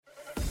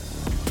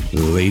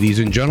Ladies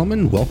and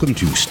gentlemen, welcome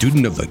to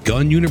Student of the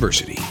Gun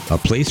University, a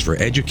place for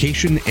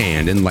education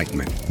and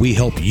enlightenment. We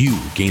help you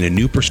gain a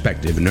new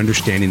perspective and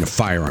understanding of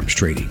firearms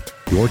training.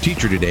 Your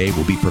teacher today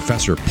will be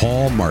Professor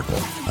Paul Markle,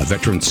 a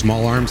veteran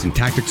small arms and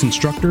tactics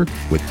instructor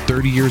with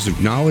 30 years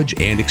of knowledge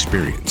and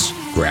experience.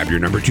 Grab your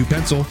number 2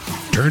 pencil,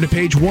 turn to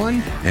page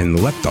 1,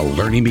 and let the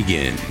learning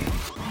begin.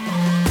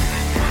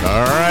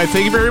 All right,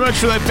 thank you very much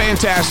for that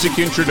fantastic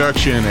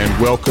introduction,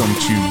 and welcome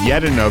to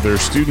yet another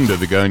Student of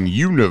the Gun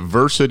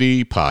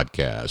University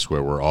podcast,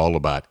 where we're all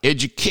about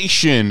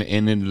education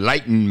and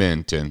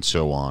enlightenment and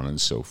so on and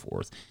so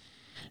forth.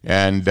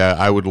 And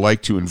I would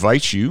like to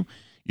invite you,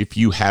 if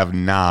you have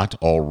not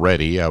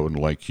already, I would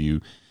like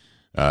you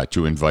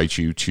to invite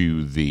you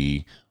to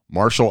the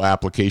Marshall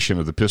application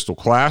of the pistol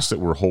class that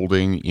we're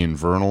holding in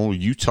Vernal,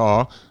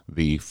 Utah,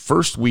 the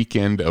first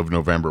weekend of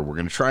November. We're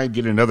going to try and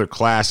get another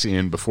class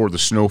in before the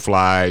snow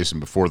flies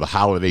and before the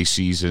holiday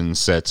season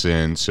sets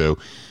in. So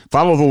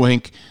follow the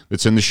link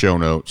that's in the show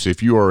notes.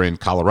 If you are in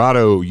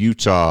Colorado,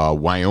 Utah,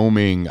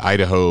 Wyoming,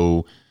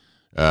 Idaho,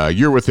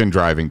 you're within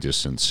driving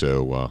distance.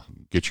 So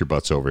get your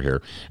butts over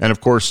here. And,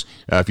 of course,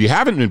 if you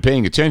haven't been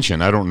paying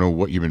attention, I don't know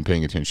what you've been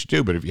paying attention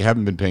to, but if you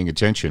haven't been paying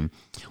attention,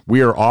 we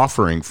are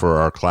offering for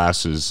our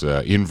classes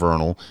in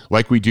Vernal,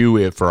 like we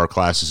do for our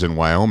classes in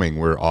Wyoming,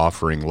 we're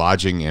offering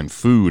lodging and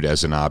food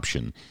as an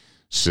option.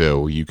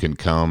 So you can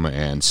come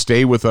and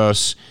stay with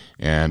us,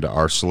 and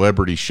our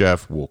celebrity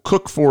chef will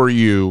cook for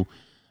you,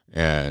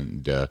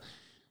 and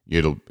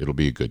it'll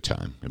be a good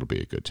time. It'll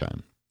be a good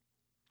time.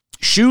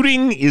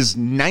 Shooting is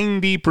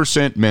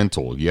 90%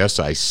 mental. Yes,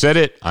 I said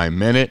it. I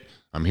meant it.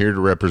 I'm here to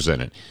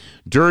represent it.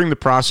 During the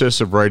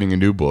process of writing a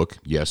new book,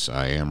 yes,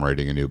 I am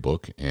writing a new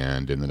book,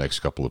 and in the next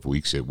couple of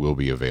weeks it will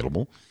be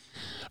available,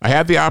 I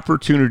had the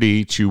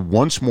opportunity to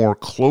once more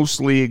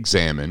closely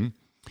examine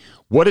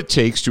what it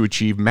takes to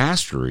achieve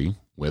mastery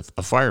with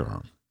a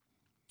firearm.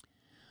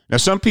 Now,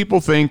 some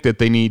people think that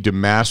they need to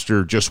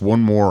master just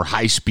one more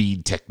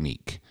high-speed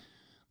technique.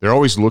 They're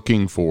always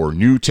looking for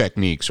new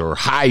techniques or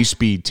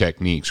high-speed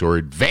techniques or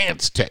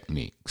advanced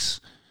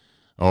techniques.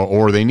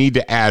 Or they need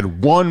to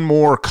add one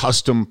more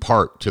custom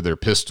part to their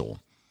pistol.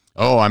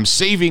 Oh, I'm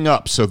saving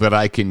up so that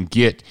I can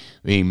get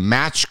a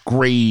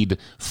match-grade,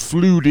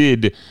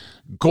 fluted,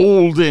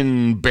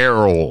 golden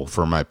barrel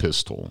for my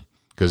pistol.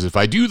 Because if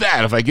I do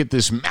that, if I get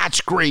this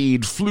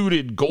match-grade,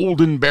 fluted,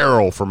 golden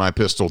barrel for my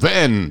pistol,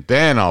 then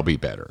I'll be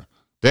better.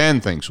 Then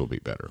things will be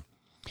better.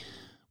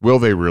 Will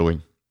they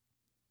really?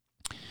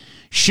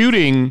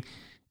 Shooting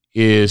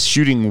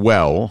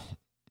well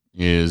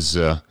is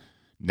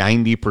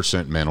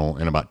 90% mental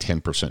and about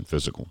 10%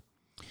 physical.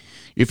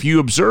 If you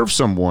observe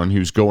someone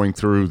who's going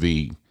through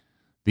the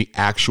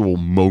actual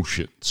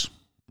motions,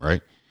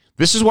 right?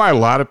 This is why a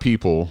lot of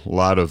people, a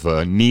lot of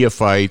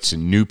neophytes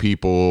and new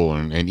people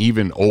and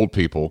even old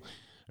people,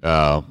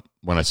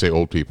 when I say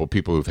old people,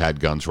 people who've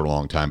had guns for a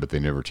long time but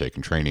they've never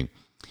taken training,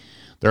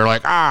 they're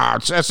like,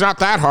 it's not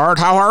that hard.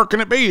 How hard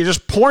can it be? You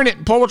just point it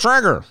and pull the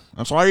trigger.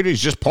 That's all you do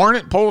is just point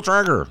it and pull the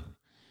trigger.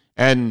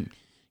 And,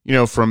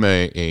 from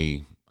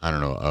a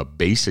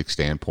basic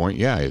standpoint,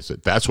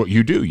 that's what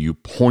you do. You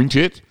point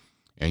it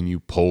and you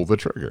pull the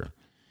trigger.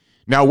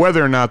 Now,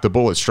 whether or not the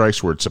bullet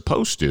strikes where it's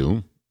supposed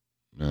to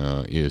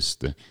is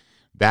the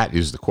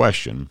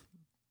question.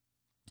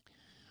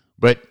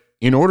 But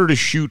in order to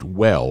shoot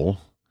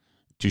well,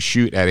 to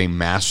shoot at a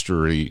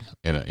mastery,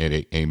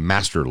 at a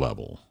master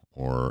level,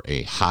 or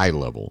a high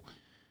level,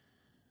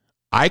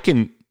 I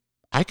can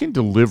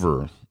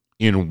deliver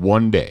in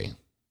one day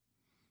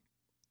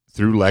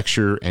through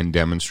lecture and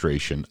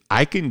demonstration.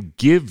 I can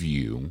give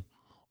you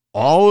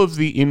all of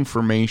the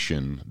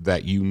information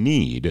that you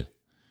need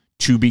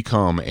to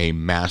become a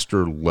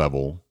master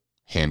level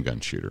handgun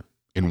shooter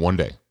in one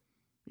day.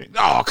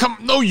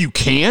 No, you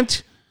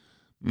can't.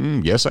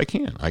 Yes, I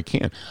can. I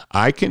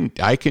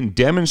can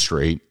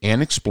demonstrate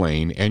and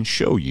explain and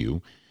show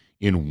you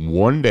in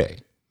one day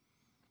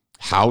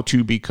how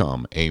to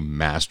become a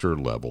master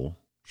level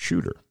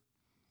shooter.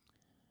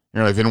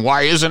 You're like, then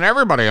why isn't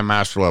everybody a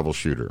master level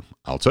shooter?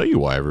 I'll tell you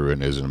why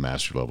everyone isn't a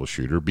master level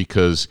shooter,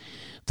 because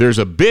there's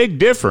a big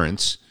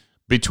difference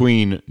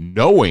between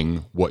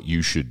knowing what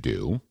you should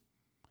do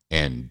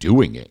and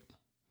doing it.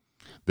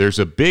 There's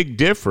a big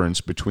difference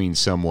between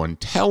someone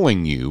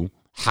telling you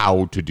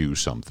how to do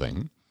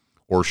something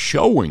or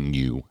showing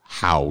you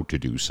how to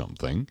do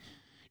something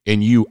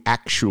and you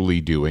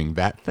actually doing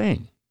that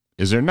thing.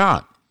 Is there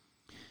not?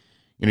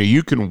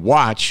 You can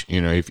watch,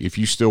 if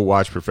you still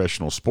watch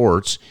professional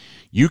sports,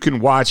 you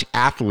can watch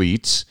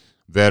athletes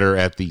that are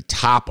at the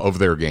top of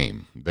their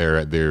game.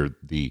 They're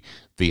the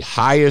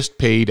highest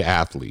paid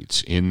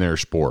athletes in their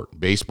sport,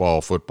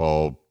 baseball,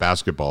 football,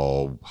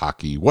 basketball,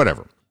 hockey,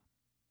 whatever.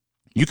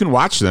 You can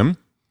watch them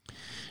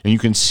and you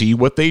can see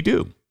what they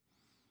do.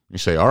 You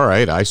say, all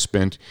right, I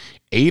spent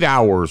 8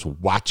 hours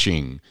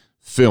watching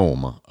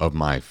film of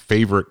my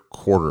favorite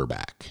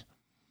quarterback.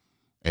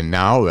 And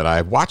now that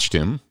I've watched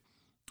him,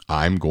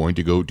 I'm going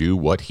to go do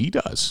what he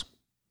does.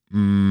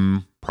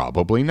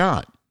 Probably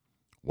not.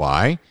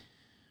 Why?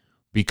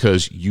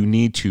 because you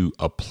need to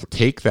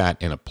take that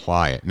and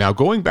apply it. Now,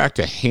 going back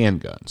to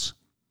handguns,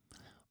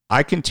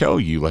 I can tell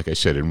you, like I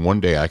said, in one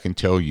day, I can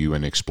tell you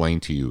and explain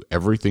to you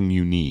everything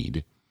you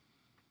need.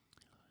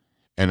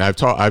 And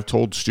I've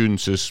told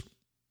students this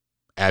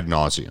ad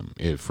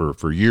nauseum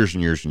for years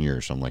and years and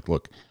years. I'm like,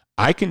 look,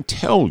 I can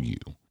tell you,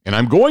 and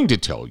I'm going to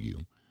tell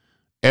you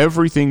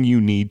everything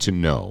you need to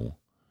know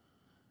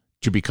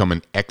to become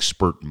an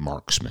expert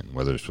marksman,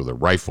 whether it's with a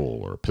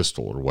rifle or a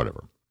pistol or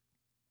whatever.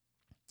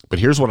 But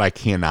here's what I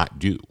cannot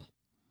do.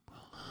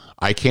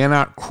 I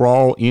cannot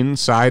crawl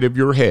inside of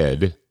your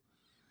head,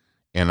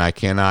 and I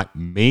cannot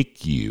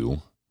make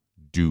you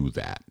do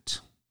that.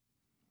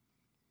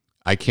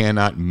 I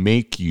cannot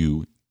make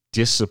you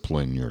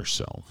discipline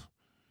yourself.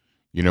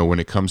 You know, when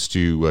it comes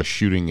to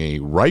shooting a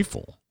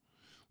rifle,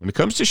 in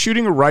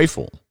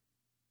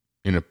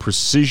a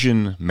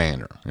precision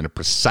manner, in a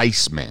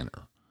precise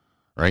manner,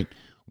 right?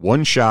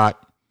 One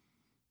shot,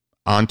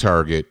 on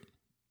target,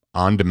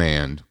 on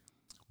demand,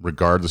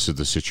 regardless of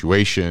the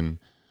situation,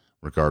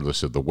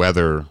 regardless of the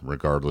weather,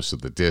 regardless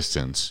of the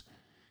distance.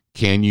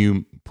 Can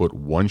you put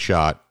one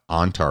shot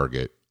on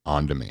target,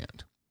 on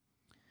demand?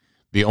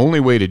 The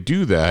only way to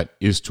do that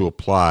is to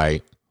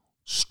apply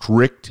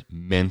strict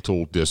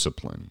mental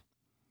discipline.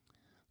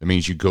 That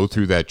means you go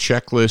through that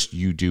checklist,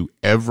 you do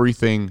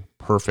everything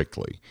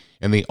perfectly.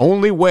 And the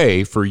only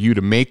way for you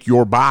to make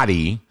your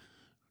body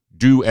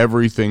do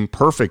everything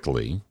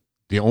perfectly,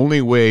 the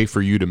only way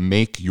for you to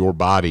make your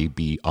body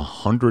be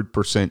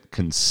 100%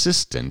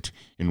 consistent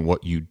in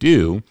what you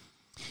do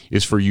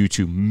is for you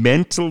to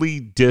mentally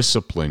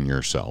discipline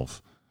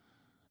yourself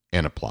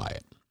and apply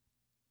it.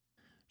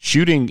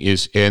 Shooting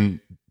is, and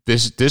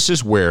this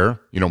is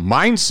where,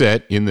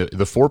 mindset in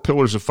the 4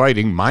 pillars of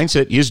fighting,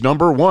 mindset is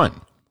number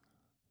one,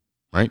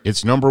 right?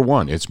 It's number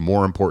one. It's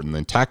more important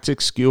than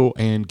tactics, skill,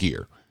 and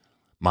gear.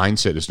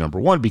 Mindset is number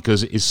one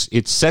because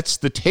it sets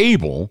the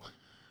table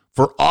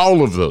for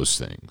all of those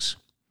things.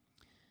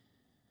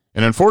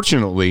 And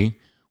unfortunately,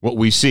 what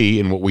we see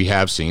and what we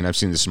have seen, I've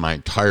seen this my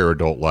entire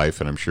adult life,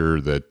 and I'm sure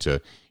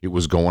that it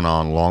was going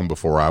on long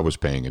before I was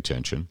paying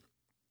attention,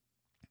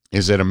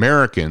 is that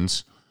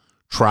Americans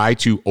try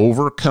to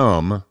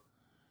overcome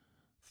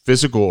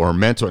physical or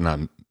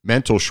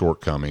mental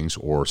shortcomings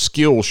or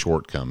skill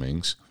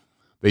shortcomings.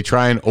 They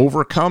try and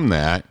overcome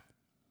that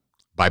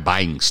by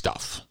buying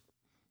stuff.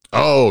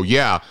 Oh,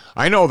 yeah,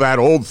 I know that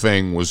old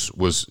thing was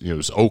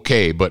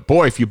okay, but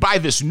boy, if you buy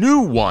this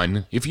new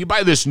one, if you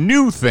buy this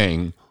new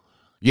thing,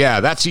 yeah,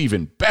 that's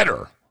even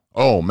better.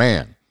 Oh,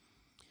 man.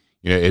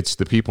 It's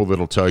the people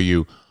that'll tell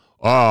you,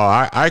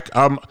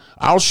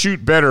 I'll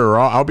shoot better.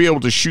 I'll be able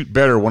to shoot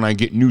better when I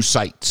get new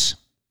sights.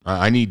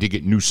 I need to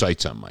get new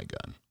sights on my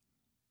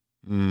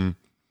gun.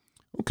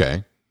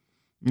 Okay.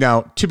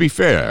 Now, to be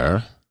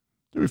fair,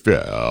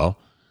 there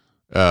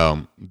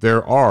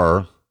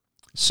are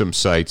some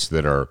sights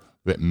that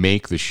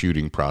make the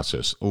shooting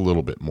process a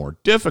little bit more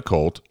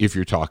difficult if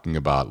you're talking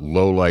about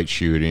low light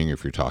shooting,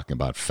 if you're talking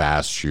about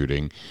fast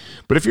shooting.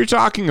 But if you're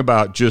talking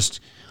about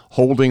just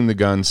holding the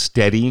gun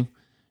steady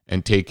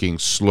and taking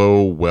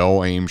slow,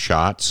 well-aimed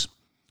shots,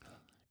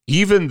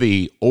 even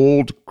the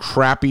old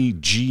crappy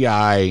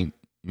GI,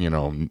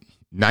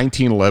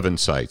 1911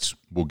 sights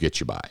will get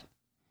you by.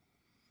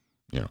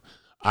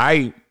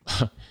 I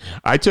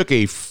took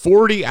a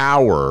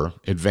 40-hour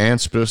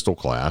advanced pistol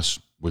class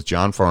with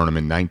John Farnham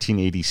in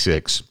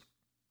 1986,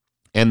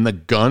 and the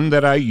gun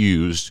that I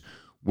used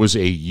was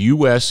a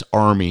U.S.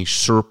 Army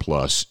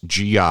surplus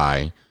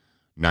GI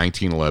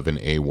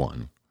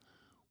 1911A1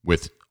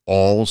 with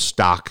all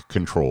stock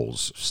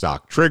controls.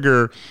 Stock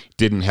trigger,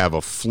 didn't have a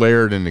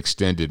flared and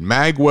extended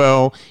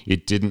magwell,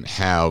 it didn't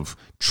have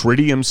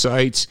tritium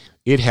sights,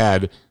 it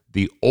had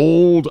the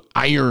old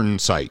iron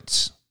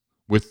sights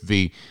with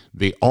the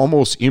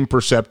almost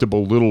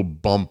imperceptible little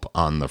bump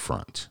on the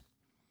front.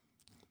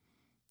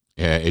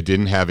 It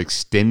didn't have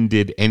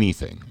extended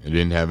anything. It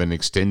didn't have an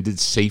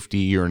extended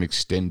safety or an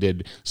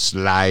extended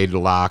slide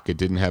lock. It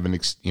didn't have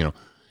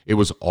it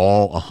was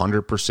all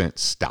 100%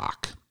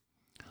 stock.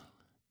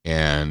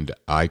 And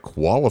I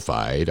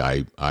qualified.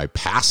 I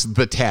passed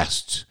the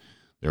test.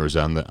 There was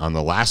on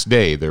the last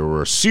day, there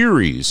were a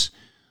series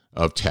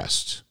of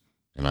tests,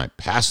 and I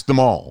passed them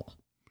all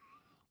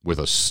with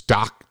a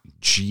stock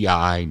GI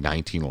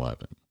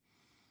 1911.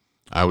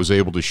 I was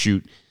able to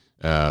shoot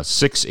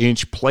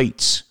 6-inch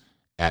plates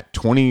at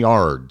 20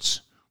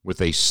 yards with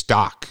a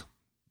stock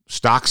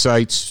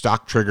sights,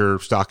 stock trigger,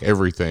 stock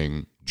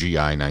everything, GI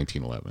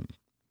 1911.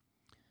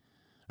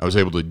 I was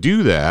able to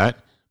do that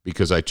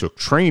because I took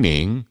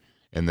training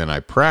and then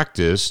I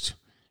practiced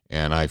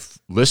and I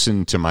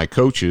listened to my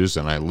coaches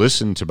and I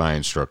listened to my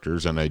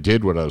instructors and I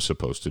did what I was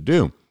supposed to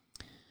do.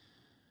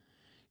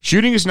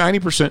 Shooting is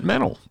 90%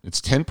 mental.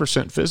 It's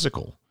 10%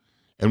 physical.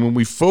 And when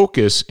we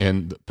focus,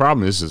 and the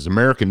problem is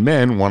American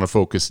men want to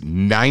focus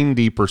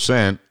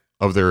 90%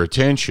 of their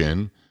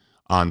attention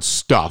on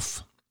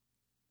stuff,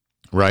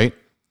 right?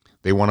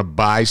 They want to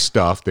buy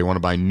stuff. They want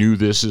to buy new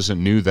thises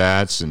and new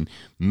that's and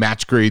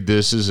match grade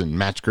thises and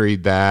match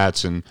grade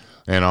that's and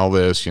all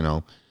this,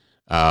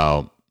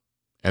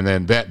 And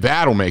then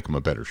that'll make them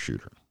a better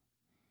shooter.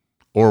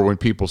 Or when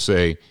people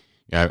say,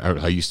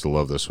 I used to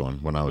love this one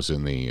when I was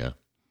in when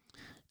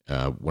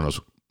I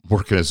was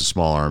working as a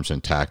small arms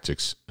and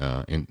tactics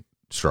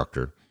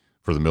instructor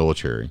for the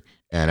military.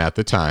 And at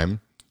the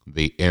time,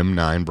 the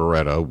M9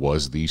 Beretta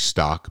was the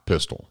stock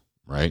pistol,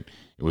 right?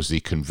 It was the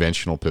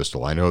conventional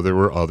pistol. I know there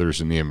were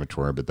others in the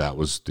inventory, but that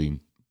was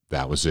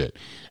it.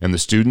 And the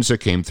students that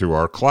came through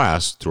our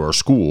class, through our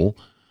school,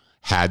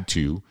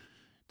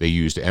 they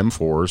used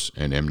M4s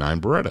and M9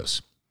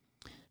 Berettas.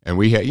 And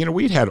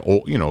we'd had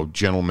old,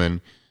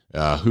 gentlemen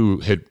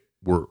who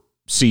were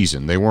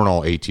seasoned. They weren't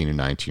all 18 and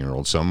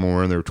 19-year-olds. Some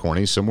were in their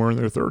 20s, some were in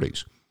their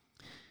 30s.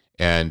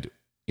 And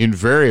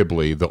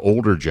invariably, the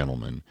older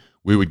gentlemen,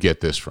 we would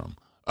get this from,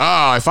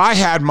 if I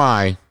had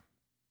my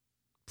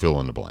fill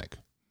in the blank,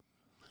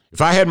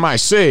 if I had my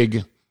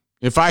SIG,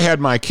 if I had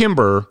my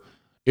Kimber,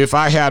 if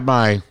I had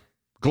my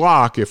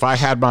Glock, if I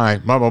had my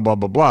blah, blah, blah,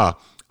 blah, blah,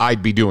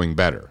 I'd be doing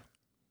better.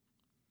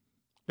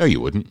 No, you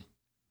wouldn't.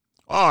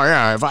 Oh,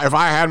 yeah, if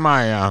I had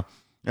my,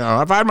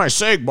 if I had my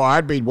SIG, boy,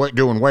 I'd be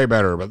doing way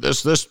better. But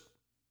this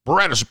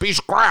Beretta's a piece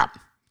of crap.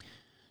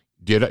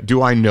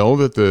 Do I know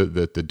that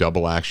the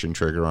double action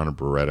trigger on a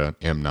Beretta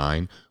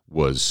M9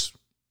 was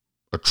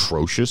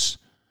atrocious?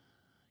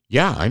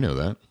 Yeah, I know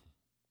that.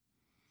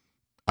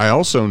 I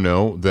also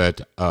know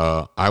that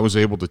I was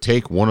able to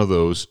take one of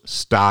those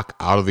stock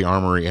out of the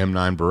armory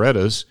M9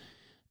 Berettas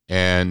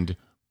and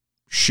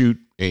shoot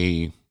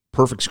a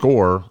perfect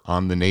score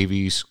on the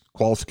Navy's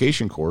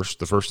qualification course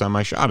the first time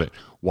I shot it.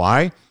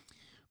 Why?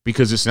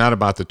 Because it's not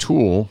about the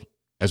tool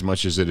as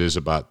much as it is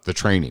about the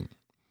training.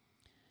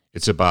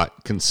 It's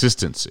about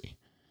consistency.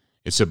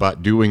 It's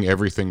about doing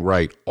everything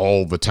right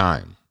all the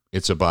time.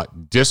 It's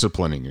about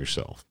disciplining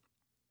yourself.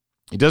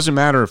 It doesn't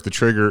matter if the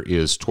trigger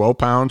is 12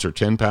 pounds or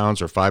 10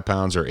 pounds or 5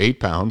 pounds or 8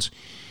 pounds.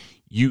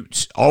 You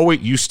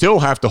still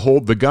have to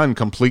hold the gun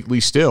completely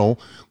still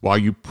while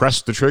you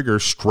press the trigger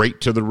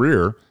straight to the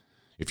rear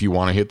if you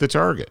want to hit the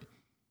target.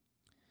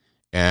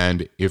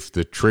 And if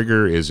the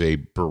trigger is a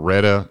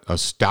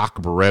stock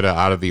Beretta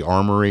out of the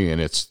armory, and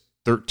it's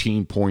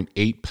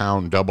 13.8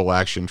 pound double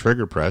action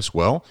trigger press,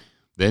 well,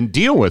 then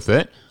deal with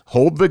it,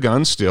 hold the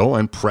gun still,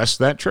 and press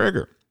that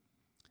trigger.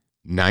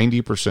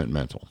 90%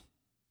 mental.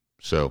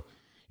 So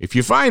if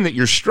you find that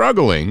you're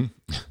struggling,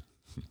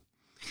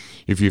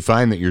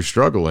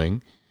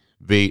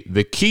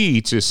 the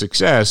key to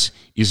success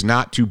is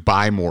not to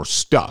buy more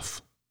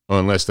stuff,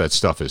 unless that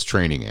stuff is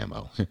training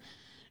ammo.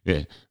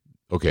 Yeah.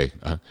 Okay,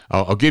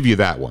 I'll give you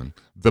that one.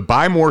 The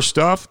buy more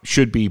stuff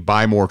should be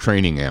buy more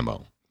training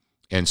ammo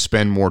and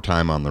spend more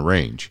time on the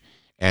range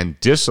and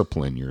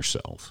discipline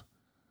yourself.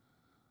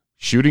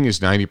 Shooting is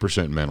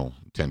 90% mental,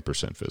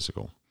 10%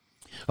 physical.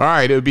 All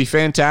right, it would be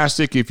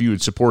fantastic if you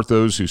would support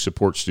those who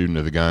support Student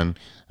of the Gun.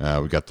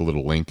 We got the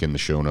little link in the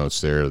show notes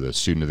there, the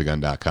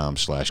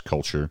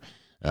studentofthegun.com/culture.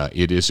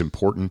 It is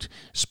important,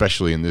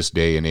 especially in this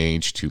day and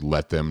age, to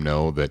let them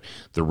know that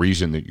the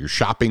reason that you're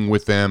shopping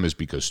with them is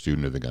because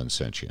Student of the Gun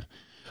sent you.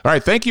 All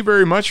right, thank you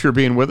very much for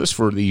being with us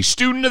for the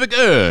Student of the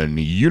Gun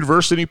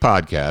University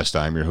podcast.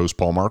 I'm your host,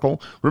 Paul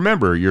Markle.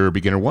 Remember, you're a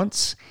beginner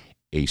once,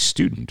 a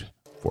student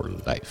for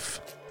life.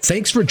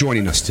 Thanks for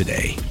joining us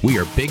today. We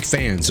are big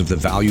fans of the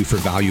Value for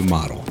Value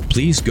model.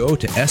 Please go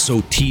to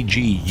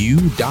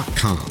SOTGU.com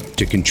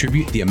to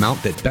contribute the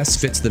amount that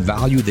best fits the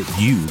value that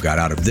you got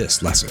out of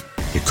this lesson.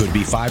 It could be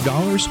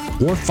 $5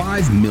 or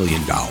 $5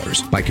 million.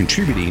 By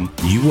contributing,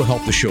 you will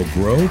help the show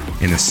grow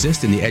and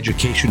assist in the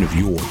education of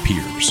your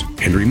peers.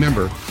 And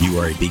remember, you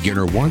are a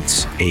beginner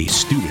once, a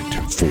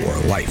student for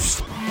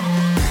life.